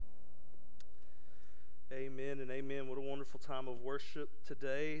Amen and amen. What a wonderful time of worship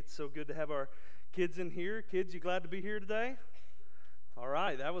today. It's so good to have our kids in here. Kids, you glad to be here today? All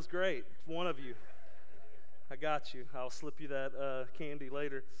right, that was great. One of you. I got you. I'll slip you that candy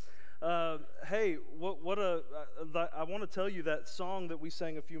later. Hey, I want to tell you that song that we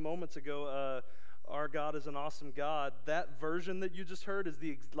sang a few moments ago, Our God is an Awesome God. That version that you just heard is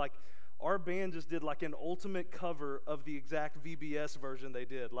our band just did like an ultimate cover of the exact VBS version they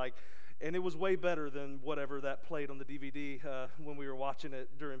did. And it was way better than whatever that played on the DVD when we were watching it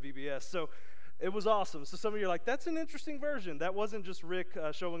during VBS. So it was awesome. So some of you are like, that's an interesting version. That wasn't just Rick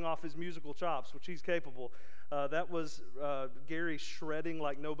showing off his musical chops, which he's capable. That was Gary shredding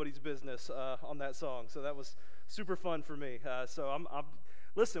like nobody's business on that song. So that was super fun for me.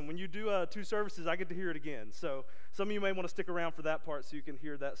 Listen, when you do 2 services, I get to hear it again. So some of you may want to stick around for that part so you can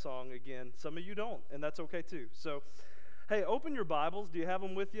hear that song again. Some of you don't, and that's okay too. So, hey, open your Bibles. Do you have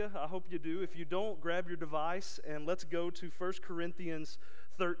them with you? I hope you do. If you don't, grab your device, and let's go to 1 Corinthians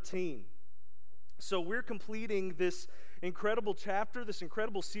 13. So we're completing this incredible chapter, this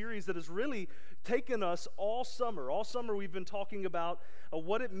incredible series that has really taken us all summer. All summer we've been talking about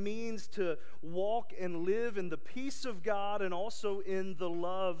what it means to walk and live in the peace of God and also in the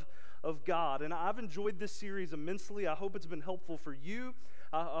love of God. And I've enjoyed this series immensely. I hope it's been helpful for you.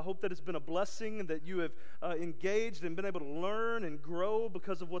 I hope that it's been a blessing, that you have engaged and been able to learn and grow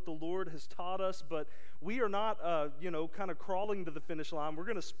because of what the Lord has taught us. But we are not, kind of crawling to the finish line. We're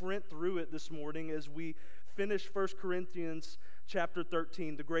going to sprint through it this morning as we finish 1 Corinthians chapter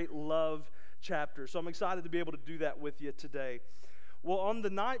 13, the great love chapter. So I'm excited to be able to do that with you today. Well, on the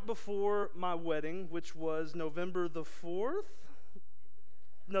night before my wedding, which was November the 4th,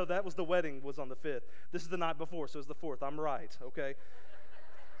 no, that was the wedding was on the 5th. This is the night before, so it's the 4th. I'm right, okay?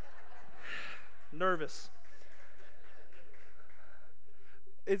 Nervous.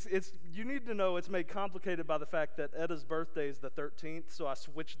 It's you need to know it's made complicated by the fact that Edda's birthday is the 13th, so I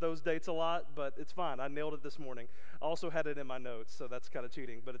switched those dates a lot, but it's fine. I nailed it this morning. I also had it in my notes, so that's kind of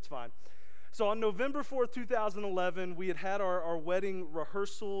cheating, but it's fine. So on November 4th, 2011, we had our wedding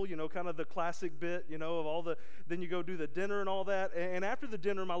rehearsal, kind of the classic bit, of then you go do the dinner and all that. And after the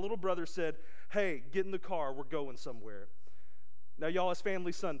dinner, my little brother said, hey, get in the car, we're going somewhere. Now, y'all, it's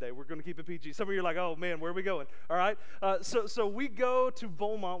Family Sunday. We're going to keep it PG. Some of you are like, oh, man, where are we going? All right? So we go to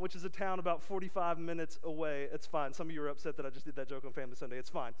Beaumont, which is a town about 45 minutes away. It's fine. Some of you are upset that I just did that joke on Family Sunday.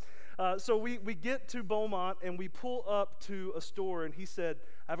 It's fine. So we get to Beaumont, and we pull up to a store, and he said,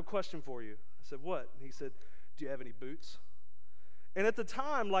 I have a question for you. I said, what? And he said, do you have any boots? And at the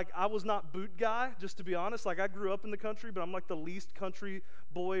time, I was not boot guy, just to be honest. I grew up in the country, but I'm the least country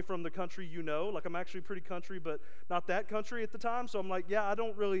boy from the country I'm actually pretty country, but not that country at the time. So I'm like, yeah, I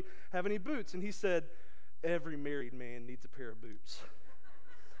don't really have any boots. And he said, every married man needs a pair of boots.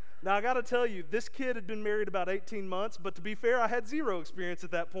 Now, I got to tell you, this kid had been married about 18 months, but to be fair, I had zero experience at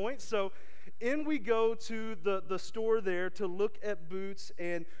that point. So in we go to the store there to look at boots,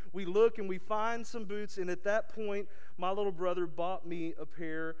 and we look and we find some boots, and at that point, my little brother bought me a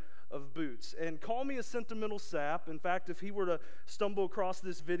pair of boots. And call me a sentimental sap. In fact, if he were to stumble across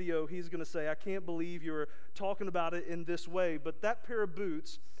this video, he's going to say, I can't believe you're talking about it in this way. But that pair of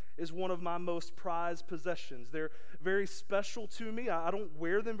boots is one of my most prized possessions. They're very special to me. I don't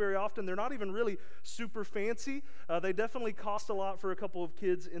wear them very often. They're not even really super fancy. They definitely cost a lot for a couple of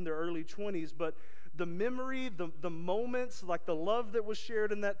kids in their early 20s, but the memory, the moments, the love that was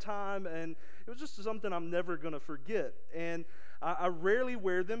shared in that time, and it was just something I'm never going to forget. And I rarely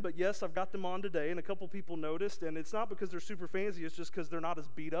wear them, but yes, I've got them on today, and a couple people noticed, and it's not because they're super fancy, it's just because they're not as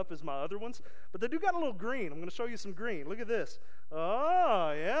beat up as my other ones, but they do got a little green. I'm going to show you some green. Look at this.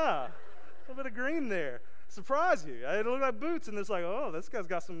 Oh, yeah. A little bit of green there. Surprise you. It looked like boots, and it's like, oh, this guy's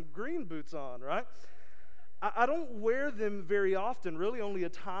got some green boots on, right? I don't wear them very often, really only a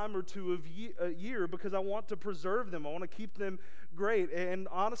time or two a year, because I want to preserve them. I want to keep them great. And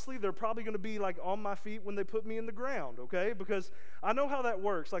honestly, they're probably going to be on my feet when they put me in the ground, okay? Because I know how that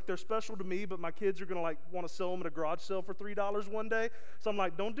works. They're special to me, but my kids are going to want to sell them at a garage sale for $3 one day. So I'm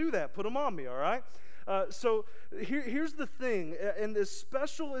like, don't do that. Put them on me, all right? So here's the thing, and as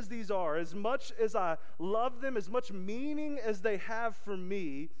special as these are, as much as I love them, as much meaning as they have for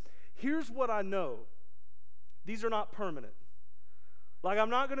me, here's what I know. These are not permanent.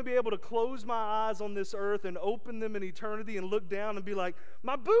 I'm not going to be able to close my eyes on this earth and open them in eternity and look down and be like,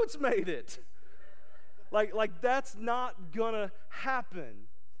 my boots made it. That's not going to happen.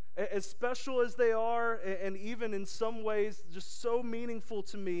 As special as they are, and even in some ways just so meaningful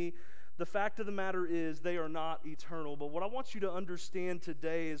to me, the fact of the matter is they are not eternal. But what I want you to understand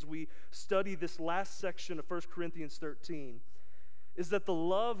today as we study this last section of 1 Corinthians 13 is that the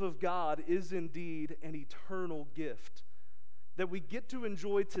love of God is indeed an eternal gift that we get to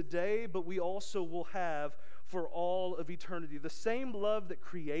enjoy today, but we also will have for all of eternity. The same love that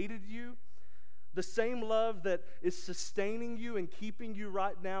created you, the same love that is sustaining you and keeping you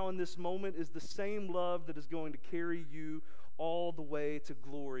right now in this moment is the same love that is going to carry you all the way to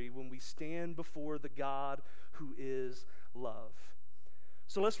glory when we stand before the God who is love.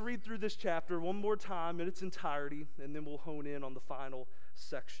 So let's read through this chapter one more time in its entirety, and then we'll hone in on the final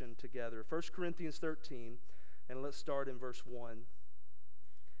section together. 1 Corinthians 13, and let's start in verse 1.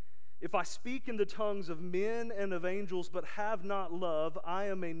 If I speak in the tongues of men and of angels but have not love, I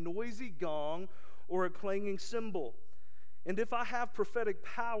am a noisy gong or a clanging cymbal. And if I have prophetic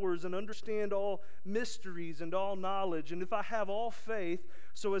powers and understand all mysteries and all knowledge, and if I have all faith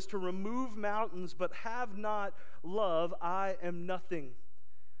so as to remove mountains but have not love, I am nothing.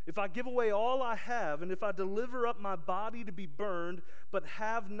 If I give away all I have, and if I deliver up my body to be burned but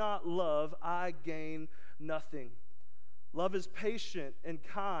have not love, I gain nothing. Love is patient and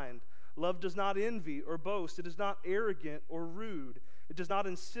kind. Love does not envy or boast. It is not arrogant or rude. It does not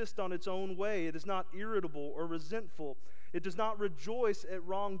insist on its own way. It is not irritable or resentful. It does not rejoice at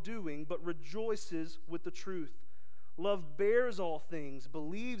wrongdoing, but rejoices with the truth. Love bears all things,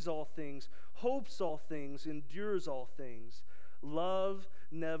 believes all things, hopes all things, endures all things. Love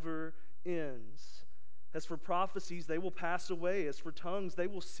never ends. As for prophecies, they will pass away. As for tongues, they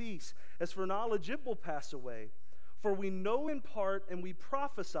will cease. As for knowledge, it will pass away. For we know in part and we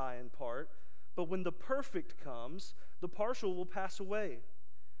prophesy in part, but when the perfect comes, the partial will pass away.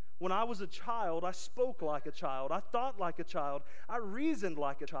 When I was a child, I spoke like a child. I thought like a child. I reasoned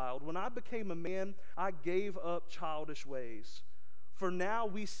like a child. When I became a man, I gave up childish ways. For now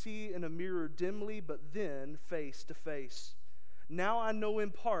we see in a mirror dimly, but then face to face. Now I know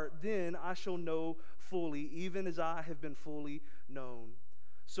in part, then I shall know fully, even as I have been fully known.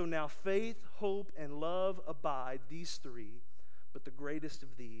 So now faith, hope, and love abide, these three, but the greatest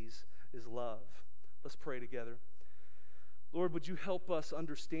of these is love. Let's pray together. Lord, would you help us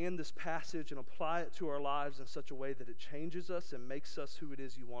understand this passage and apply it to our lives in such a way that it changes us and makes us who it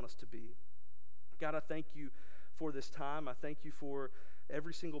is you want us to be. God, I thank you for this time. I thank you for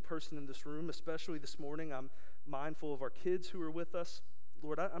every single person in this room, especially this morning. I'm mindful of our kids who are with us.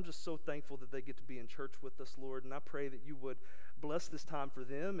 Lord, I'm just so thankful that they get to be in church with us, Lord, and I pray that you would bless this time for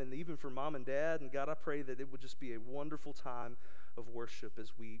them and even for mom and dad. And God, I pray that it would just be a wonderful time of worship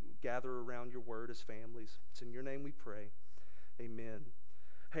as we gather around your word as families. It's in your name we pray. Amen.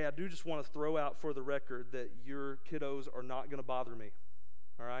 Hey, I do just want to throw out for the record that your kiddos are not going to bother me,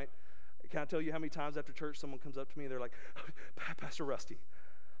 all right? Can I tell you how many times after church someone comes up to me and they're like, Pastor Rusty,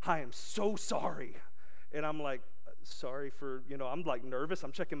 I am so sorry. And I'm like, sorry for, I'm like nervous.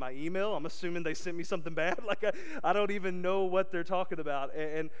 I'm checking my email. I'm assuming they sent me something bad. Like I don't even know what they're talking about.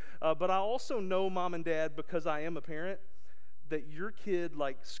 But I also know, Mom and Dad, because I am a parent, that your kid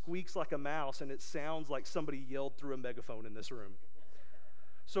like squeaks like a mouse and it sounds like somebody yelled through a megaphone in this room.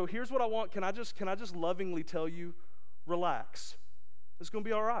 So here's what I want. Can I just lovingly tell you, relax. It's going to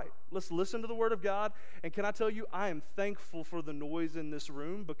be all right. Let's listen to the Word of God. And can I tell you, I am thankful for the noise in this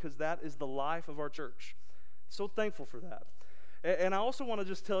room because that is the life of our church. So thankful for that. And I also want to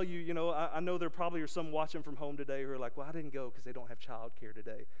just tell you, I know there probably are some watching from home today who are like, well, I didn't go because they don't have childcare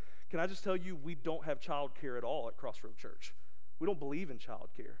today. Can I just tell you, we don't have childcare at all at Crossroad Church. We don't believe in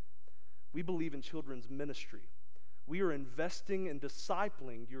childcare. We believe in children's ministry. We are investing in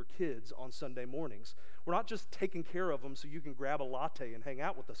discipling your kids on Sunday mornings. We're not just taking care of them so you can grab a latte and hang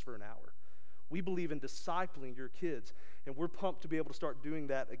out with us for an hour. We believe in discipling your kids, and we're pumped to be able to start doing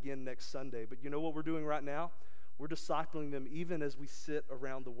that again next Sunday. But you know what we're doing right now? We're discipling them even as we sit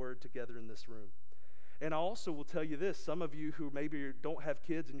around the Word together in this room. And I also will tell you this, some of you who maybe don't have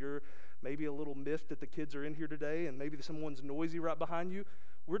kids and you're maybe a little miffed that the kids are in here today and maybe someone's noisy right behind you,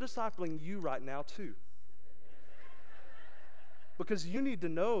 we're discipling you right now too. Because you need to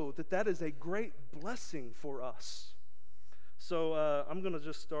know that that is a great blessing for us. So I'm going to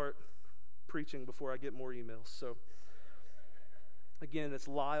just start preaching before I get more emails. So again, it's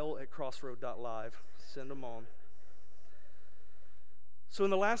Lyle@crossroad.live. Send them on. So in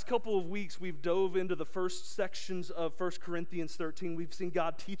the last couple of weeks, we've dove into the first sections of 1 Corinthians 13. We've seen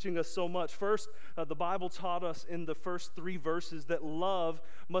God teaching us so much. First, the Bible taught us in the first 3 verses that love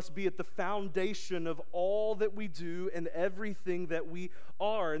must be at the foundation of all that we do and everything that we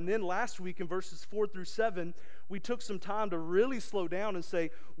are. And then last week in verses 4 through 7, we took some time to really slow down and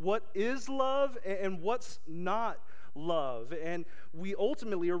say, what is love and what's not love? And we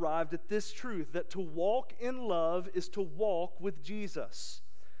ultimately arrived at this truth, that to walk in love is to walk with Jesus.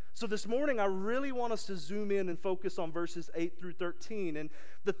 So this morning, I really want us to zoom in and focus on verses 8 through 13. And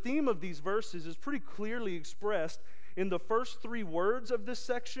the theme of these verses is pretty clearly expressed in the first 3 words of this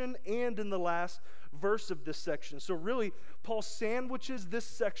section and in the last verse of this section. So really, Paul sandwiches this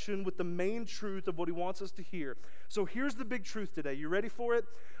section with the main truth of what he wants us to hear. So here's the big truth today. You ready for it?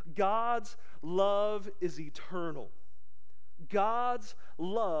 God's love is eternal. God's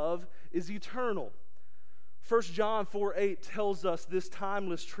love is eternal. 1 John 4:8 tells us this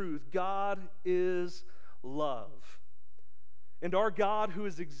timeless truth. God is love. And our God, who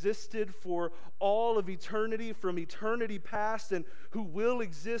has existed for all of eternity, from eternity past, and who will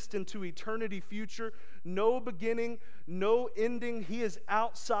exist into eternity future, no beginning, no ending. He is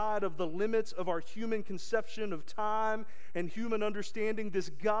outside of the limits of our human conception of time and human understanding. This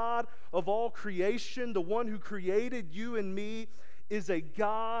God of all creation, the one who created you and me, is a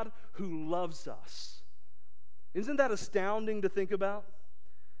God who loves us. Isn't that astounding to think about?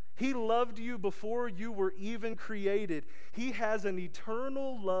 He loved you before you were even created. He has an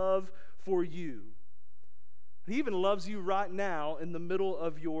eternal love for you. He even loves you right now in the middle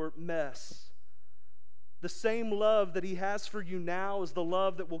of your mess. The same love that he has for you now is the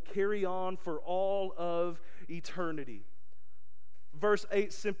love that will carry on for all of eternity. Verse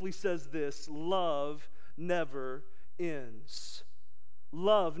 8 simply says this: love never ends.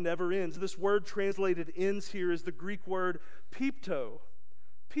 Love never ends. This word translated ends here is the Greek word pepto.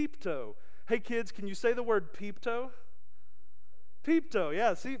 Pepto. Hey kids, can you say the word pepto? Pepto,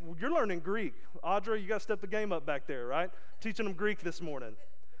 yeah, see, you're learning Greek. Audra, you got to step the game up back there, right? Teaching them Greek this morning.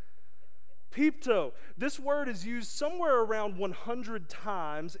 Pepto. This word is used somewhere around 100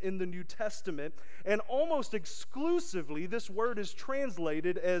 times in the New Testament, and almost exclusively this word is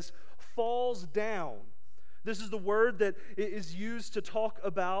translated as falls down. This is the word that is used to talk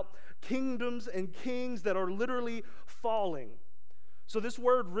about kingdoms and kings that are literally falling. So this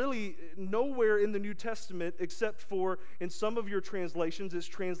word really nowhere in the New Testament, except for in some of your translations, is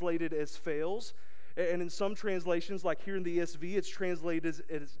translated as fails. And in some translations, like here in the ESV, it's translated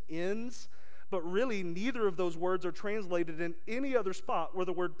as ends. But really, neither of those words are translated in any other spot where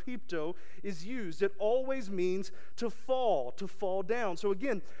the word pepto is used. It always means to fall down. So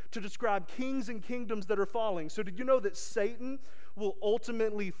again, to describe kings and kingdoms that are falling. So did you know that Satan will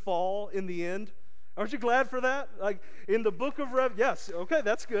ultimately fall in the end? Aren't you glad for that? Like in the book of yes, okay,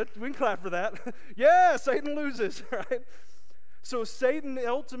 that's good. We can clap for that. Yeah, Satan loses, right? So Satan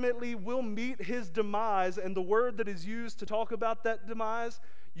ultimately will meet his demise, and the word that is used to talk about that demise,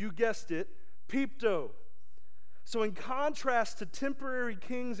 you guessed it, pepto. So in contrast to temporary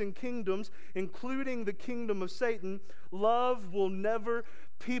kings and kingdoms, including the kingdom of Satan, love will never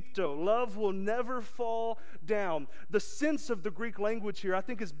pepto. Love will never fall down. The sense of the Greek language here, I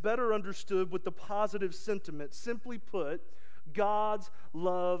think, is better understood with the positive sentiment. Simply put, God's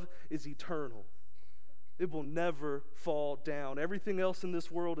love is eternal. It will never fall down. Everything else in this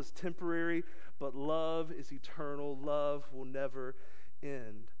world is temporary, but love is eternal. Love will never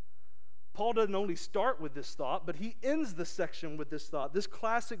end. Paul doesn't only start with this thought, but he ends the section with this thought. This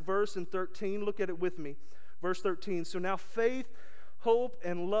classic verse in 13, look at it with me. Verse 13, so now faith, hope,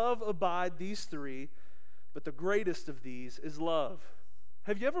 and love abide, these 3, but the greatest of these is love.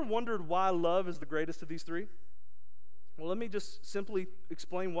 Have you ever wondered why love is the greatest of these 3? Well, let me just simply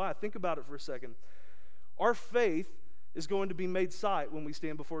explain why. Think about it for a second. Our faith is going to be made sight when we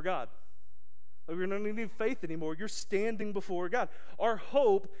stand before God. You're not going to need faith anymore. You're standing before God. Our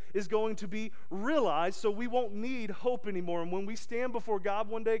hope is going to be realized, so we won't need hope anymore. And when we stand before God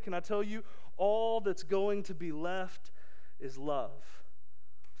one day, can I tell you, all that's going to be left is love.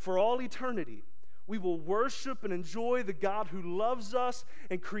 For all eternity, we will worship and enjoy the God who loves us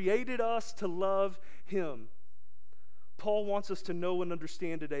and created us to love Him. Paul wants us to know and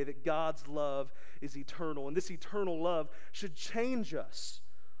understand today that God's love is eternal, and this eternal love should change us.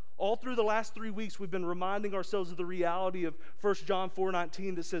 All through the last 3 weeks, we've been reminding ourselves of the reality of 1 John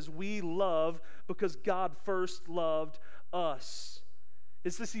 4:19 that says, we love because God first loved us.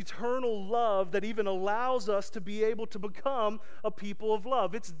 It's this eternal love that even allows us to be able to become a people of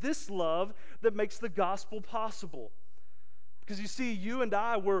love. It's this love that makes the gospel possible. Because you see, you and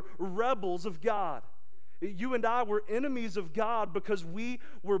I were rebels of God. You and I were enemies of God because we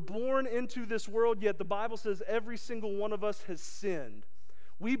were born into this world, yet the Bible says every single one of us has sinned.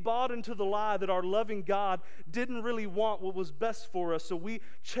 We bought into the lie that our loving God didn't really want what was best for us, so we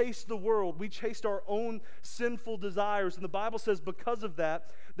chased the world. We chased our own sinful desires, and the Bible says because of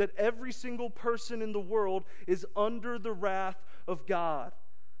that every single person in the world is under the wrath of God.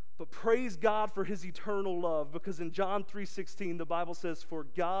 But praise God for His eternal love, because in John 3:16, the Bible says, for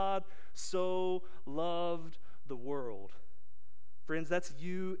God so loved the world Friends, that's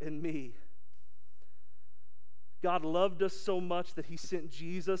you and me. God loved us so much that he sent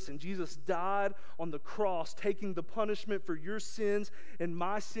Jesus, and Jesus died on the cross, taking the punishment for your sins and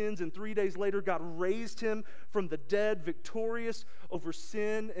my sins, and 3 days later, God raised him from the dead, victorious over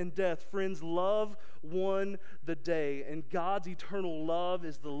sin and death. Friends, love won the day, and God's eternal love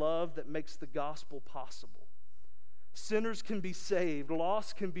is the love that makes the gospel possible. Sinners can be saved,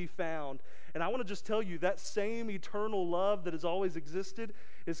 lost can be found, and I want to just tell you that same eternal love that has always existed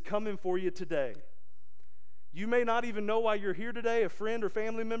is coming for you today. You may not even know why you're here today. A friend or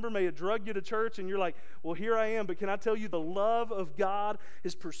family member may have drugged you to church and you're like, well, here I am. But can I tell you, the love of God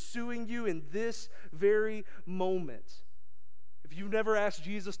is pursuing you in this very moment. If you've never asked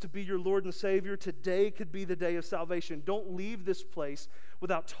Jesus to be your Lord and Savior, today could be the day of salvation. Don't leave this place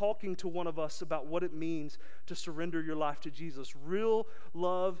without talking to one of us about what it means to surrender your life to Jesus. Real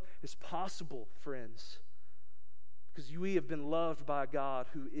love is possible, friends, because we have been loved by a God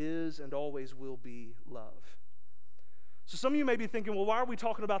who is and always will be love. So some of you may be thinking, well, why are we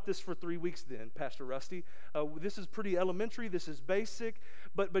talking about this for 3 weeks then, Pastor Rusty? This is pretty elementary, this is basic,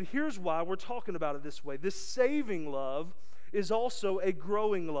 but here's why we're talking about it this way. This saving love is also a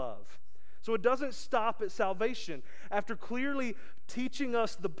growing love. So it doesn't stop at salvation. After clearly teaching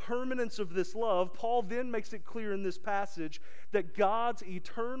us the permanence of this love, Paul then makes it clear in this passage that God's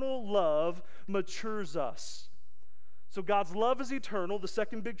eternal love matures us. So God's love is eternal. The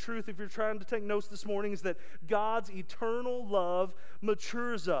second big truth, if you're trying to take notes this morning, is that God's eternal love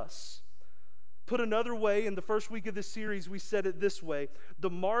matures us. Put another way, in the first week of this series, we said it this way: the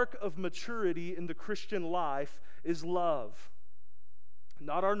mark of maturity in the Christian life is love.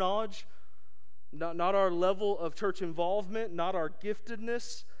 Not our knowledge, not our level of church involvement, not our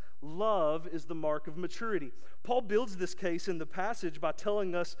giftedness. Love is the mark of maturity. Paul builds this case in the passage by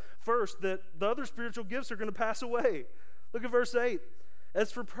telling us first that the other spiritual gifts are going to pass away. Look at verse 8.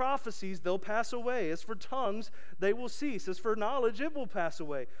 As for prophecies, they'll pass away. As for tongues, they will cease. As for knowledge, it will pass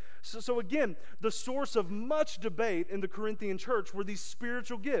away. So again, the source of much debate in the Corinthian church were these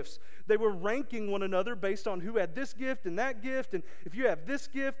spiritual gifts. They were ranking one another based on who had this gift and that gift. And if you have this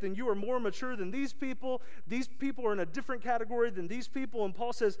gift, then you are more mature than these people. These people are in a different category than these people. And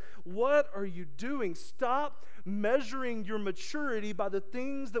Paul says, what are you doing? Stop measuring your maturity by the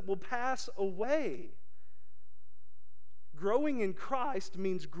things that will pass away. Growing in Christ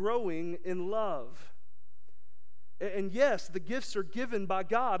means growing in love. And yes, the gifts are given by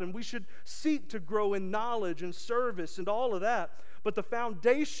God, and we should seek to grow in knowledge and service and all of that. But the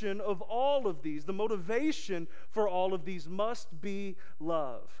foundation of all of these, the motivation for all of these, must be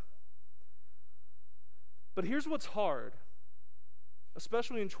love. But here's what's hard,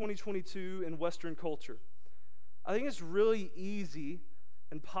 especially in 2022 in Western culture. I think it's really easy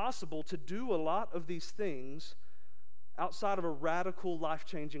and possible to do a lot of these things outside of a radical,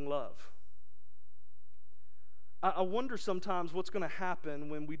 life-changing love. I wonder sometimes what's going to happen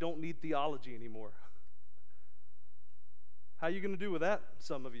when we don't need theology anymore. How are you going to do with that,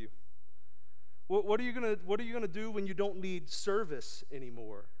 some of you? What are you going to do when you don't need service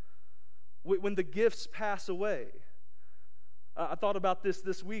anymore? When the gifts pass away? I thought about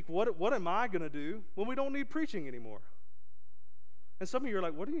this week. What am I going to do when we don't need preaching anymore? And some of you are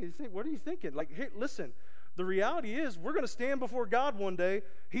like, what do you think? What are you thinking? Like, hey, listen, the reality is we're going to stand before God one day.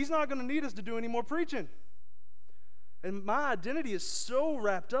 He's not going to need us to do any more preaching. And my identity is so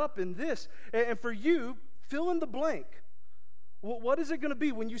wrapped up in this. And for you, fill in the blank. What is it going to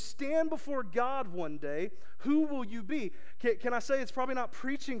be? When you stand before God one day, who will you be? Can I say it's probably not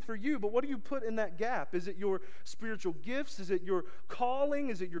preaching for you, but what do you put in that gap? Is it your spiritual gifts? Is it your calling?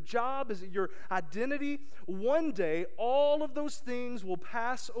 Is it your job? Is it your identity? One day, all of those things will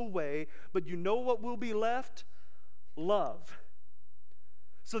pass away, but you know what will be left? Love.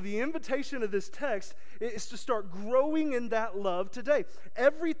 So the invitation of this text is to start growing in that love today.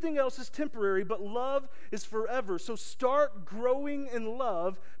 Everything else is temporary, but love is forever. So start growing in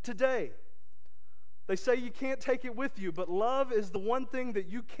love today. They say you can't take it with you, but love is the one thing that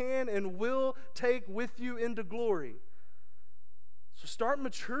you can and will take with you into glory. So start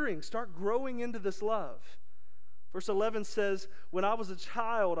maturing, start growing into this love. Verse 11 says, when I was a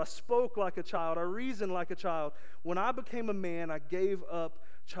child, I spoke like a child, I reasoned like a child. When I became a man, I gave up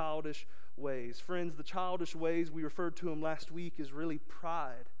childish ways. Friends, the childish ways, we referred to them last week, is really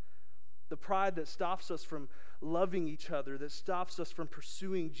pride. The pride that stops us from loving each other, that stops us from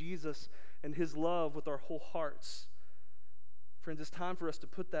pursuing Jesus and his love with our whole hearts. Friends, it's time for us to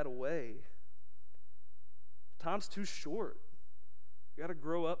put that away. Time's too short. We got to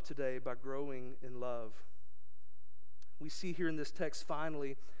grow up today by growing in love. We see here in this text,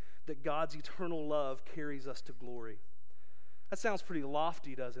 finally, that God's eternal love carries us to glory. That sounds pretty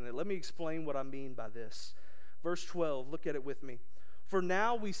lofty, doesn't it? Let me explain what I mean by this. Verse 12, look at it with me. For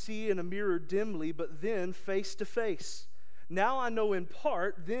now we see in a mirror dimly, but then face to face. Now I know in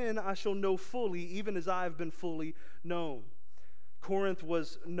part, then I shall know fully, even as I have been fully known. Corinth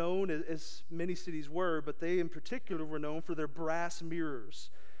was known, as many cities were, but they in particular were known for their brass mirrors.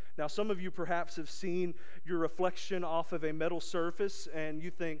 Now, some of you perhaps have seen your reflection off of a metal surface, and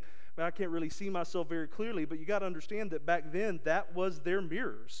you think, man, I can't really see myself very clearly, but you got to understand that back then, that was their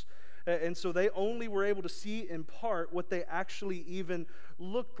mirrors. And so they only were able to see in part what they actually even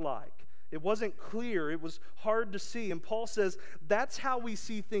looked like. It wasn't clear. It was hard to see. And Paul says, that's how we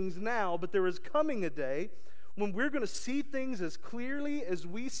see things now, but there is coming a day when we're going to see things as clearly as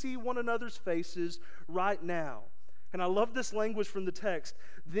we see one another's faces right now. And I love this language from the text.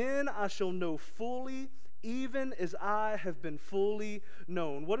 Then I shall know fully, even as I have been fully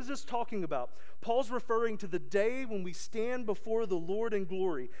known. What is this talking about? Paul's referring to the day when we stand before the Lord in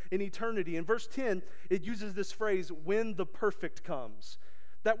glory, in eternity. In verse 10, it uses this phrase, when the perfect comes.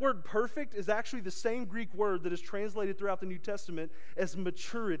 That word perfect is actually the same Greek word that is translated throughout the New Testament as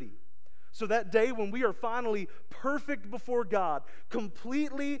maturity. So that day when we are finally perfect before God,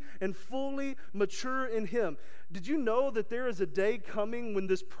 completely and fully mature in Him. Did you know that there is a day coming when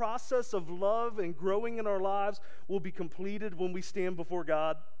this process of love and growing in our lives will be completed when we stand before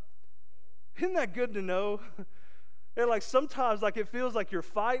God? Isn't that good to know? And like sometimes like it feels like you're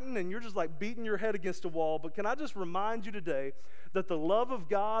fighting and you're just like beating your head against a wall. But can I just remind you today that the love of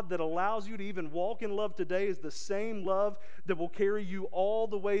God that allows you to even walk in love today is the same love that will carry you all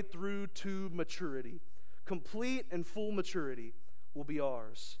the way through to maturity. Complete and full maturity will be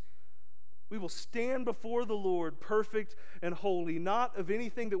ours. We will stand before the Lord perfect and holy, not of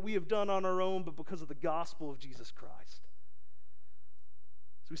anything that we have done on our own, but because of the gospel of Jesus Christ.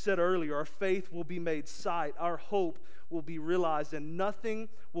 As we said earlier, our faith will be made sight, our hope will be realized, and nothing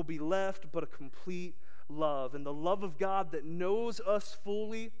will be left but a complete love. And the love of God that knows us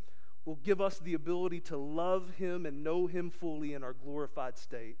fully will give us the ability to love Him and know Him fully in our glorified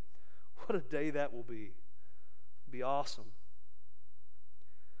state. What a day that will be. It'll be awesome.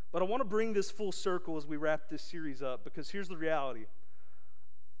 But I want to bring this full circle as we wrap this series up, because here's the reality.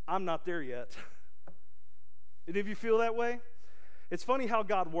 I'm not there yet. Any of you feel that way? It's funny how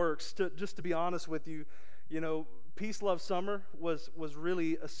God works. Just to be honest with you, Peace, Love, Summer was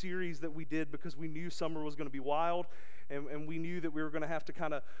really a series that we did because we knew summer was going to be wild, and we knew that we were going to have to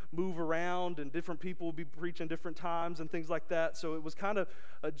kind of move around, and different people would be preaching different times and things like that. So it was kind of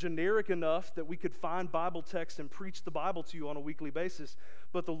generic enough that we could find Bible texts and preach the Bible to you on a weekly basis.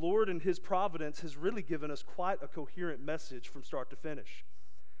 But the Lord in His providence has really given us quite a coherent message from start to finish.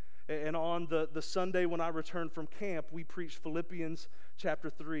 And on the Sunday when I returned from camp, we preached Philippians chapter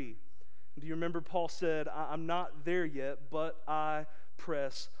 3. Do you remember Paul said, I'm not there yet, but I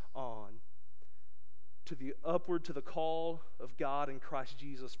press on to the call of God in Christ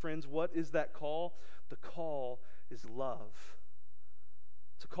Jesus. Friends, what is that call? The call is love.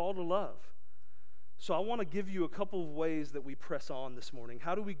 It's a call to love. So I want to give you a couple of ways that we press on this morning.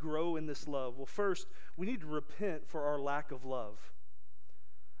 How do we grow in this love? Well, first, we need to repent for our lack of love.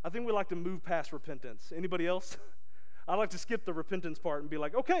 I think we like to move past repentance. Anybody else? I like to skip the repentance part and be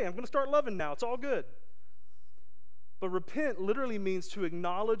like, okay, I'm going to start loving now. It's all good. But repent literally means to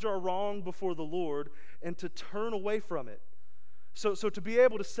acknowledge our wrong before the Lord and to turn away from it. So to be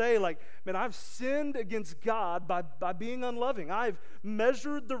able to say, like, man, I've sinned against God by being unloving. I've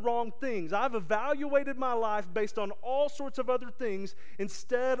measured the wrong things. I've evaluated my life based on all sorts of other things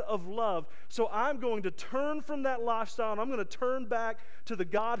instead of love. So I'm going to turn from that lifestyle, and I'm going to turn back to the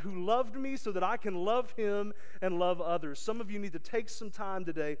God who loved me so that I can love Him and love others. Some of you need to take some time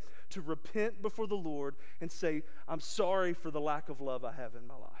today to repent before the Lord and say, I'm sorry for the lack of love I have in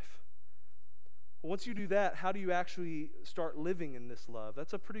my life. Once you do that, how do you actually start living in this love?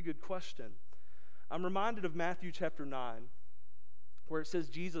 That's a pretty good question. I'm reminded of Matthew chapter 9, where it says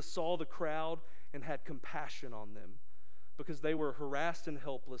Jesus saw the crowd and had compassion on them because they were harassed and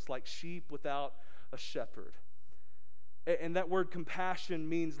helpless like sheep without a shepherd. And that word compassion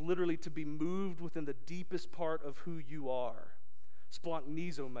means literally to be moved within the deepest part of who you are.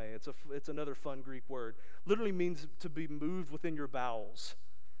 Splanchnizomai, it's another fun Greek word. Literally means to be moved within your bowels.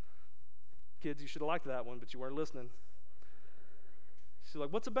 Kids, you should have liked that one, but you weren't listening. She's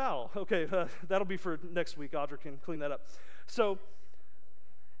like, what's a bowel? Okay, that'll be for next week. Audra can clean that up.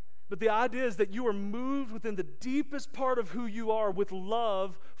 But the idea is that you are moved within the deepest part of who you are with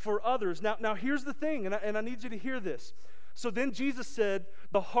love for others. Now here's the thing, and I need you to hear this. So then Jesus said,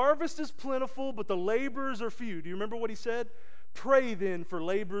 the harvest is plentiful, but the laborers are few. Do you remember what He said? Pray then for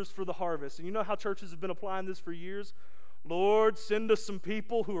laborers for the harvest. And you know how churches have been applying this for years? Lord, send us some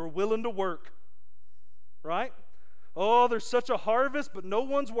people who are willing to work. Right? Oh, there's such a harvest, but no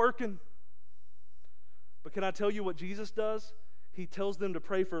one's working. But can I tell you what Jesus does? He tells them to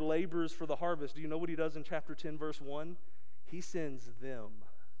pray for laborers for the harvest. Do you know what he does in chapter 10, verse 1? He sends them.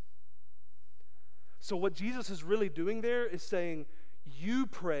 So what Jesus is really doing there is saying, you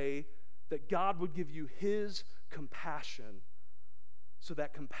pray that God would give you his compassion, so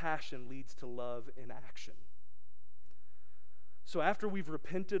that compassion leads to love in action. So after we've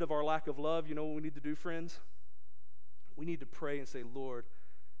repented of our lack of love, you know what we need to do, friends? We need to pray and say, Lord,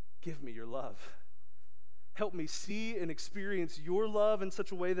 give me your love. Help me see and experience your love in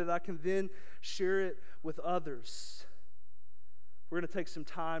such a way that I can then share it with others. We're going to take some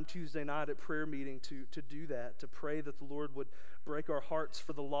time Tuesday night at prayer meeting to do that, to pray that the Lord would break our hearts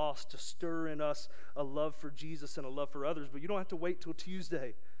for the lost, to stir in us a love for Jesus and a love for others. But you don't have to wait till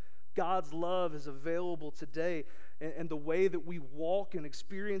Tuesday. God's love is available today, and the way that we walk and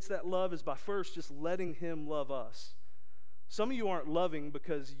experience that love is by first just letting him love us. Some of you aren't loving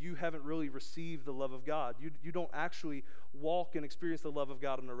because you haven't really received the love of God. You don't actually walk and experience the love of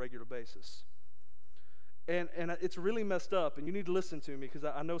God on a regular basis. And it's really messed up, and you need to listen to me because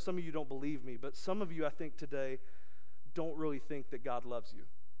I know some of you don't believe me, but some of you, I think, today don't really think that God loves you.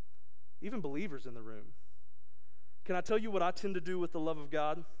 Even believers in the room. Can I tell you what I tend to do with the love of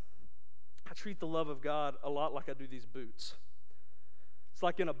God? I treat the love of God a lot like I do these boots. It's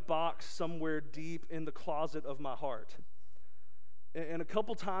like in a box somewhere deep in the closet of my heart. And a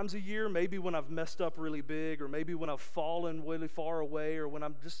couple times a year, maybe when I've messed up really big, or maybe when I've fallen really far away, or when I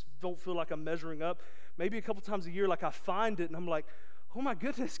just don't feel like I'm measuring up, maybe a couple times a year, like I find it and I'm like, oh my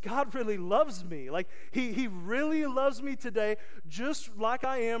goodness, God really loves me. Like he really loves me today, just like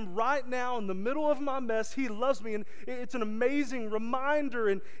I am right now in the middle of my mess. He loves me, and it's an amazing reminder,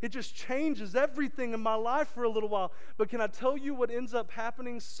 and it just changes everything in my life for a little while. But can I tell you what ends up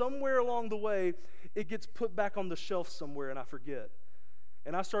happening? Somewhere along the way, it gets put back on the shelf somewhere and I forget.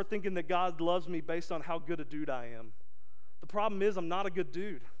 And I start thinking that God loves me based on how good a dude I am. The problem is I'm not a good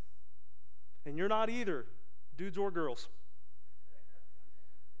dude. And you're not either, dudes or girls.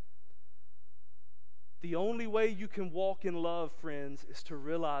 The only way you can walk in love, friends, is to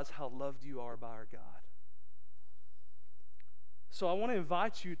realize how loved you are by our God. So I want to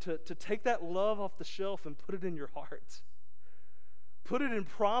invite you to take that love off the shelf and put it in your heart. Put it in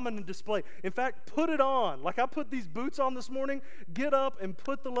prominent display. In fact, put it on. Like I put these boots on this morning, get up and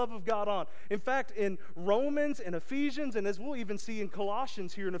put the love of God on. In fact, in Romans and Ephesians, and as we'll even see in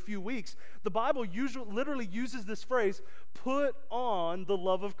Colossians here in a few weeks, the Bible literally uses this phrase, put on the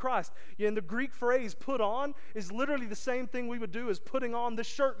love of Christ. Yeah, and the Greek phrase, put on, is literally the same thing we would do as putting on this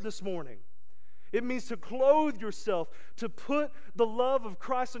shirt this morning. It means to clothe yourself, to put the love of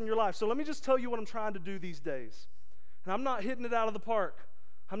Christ on your life. So let me just tell you what I'm trying to do these days. And I'm not hitting it out of the park.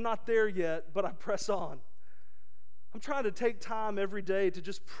 I'm not there yet, but I press on. I'm trying to take time every day to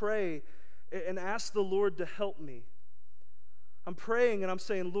just pray and ask the Lord to help me. I'm praying and I'm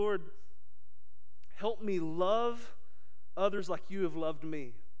saying, Lord, help me love others like you have loved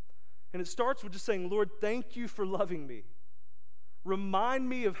me. And it starts with just saying, Lord, thank you for loving me. Remind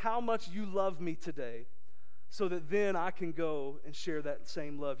me of how much you love me today, so that then I can go and share that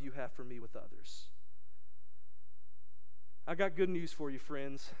same love you have for me with others. I got good news for you,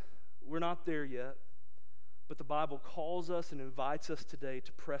 friends. We're not there yet, but the Bible calls us and invites us today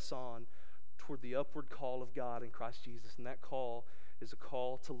to press on toward the upward call of God in Christ Jesus, and that call is a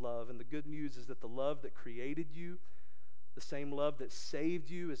call to love. And the good news is that the love that created you, the same love that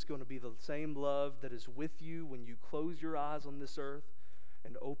saved you, is going to be the same love that is with you when you close your eyes on this earth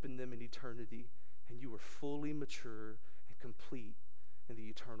and open them in eternity, and you are fully mature and complete in the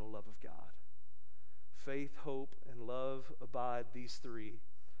eternal love of God. Faith, hope, and love abide, these three,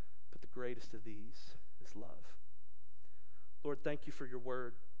 but the greatest of these is love. Lord, thank you for your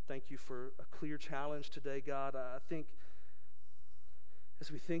word. Thank you for a clear challenge today, God. I think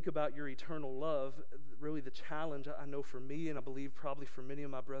as we think about your eternal love, really the challenge, I know for me, and I believe probably for many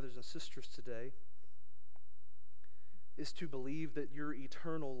of my brothers and sisters today, is to believe that your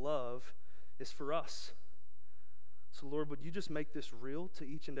eternal love is for us. So Lord, would you just make this real to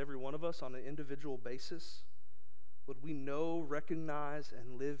each and every one of us on an individual basis? Would we know, recognize,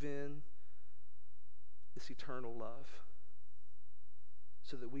 and live in this eternal love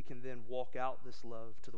so that we can then walk out this love to the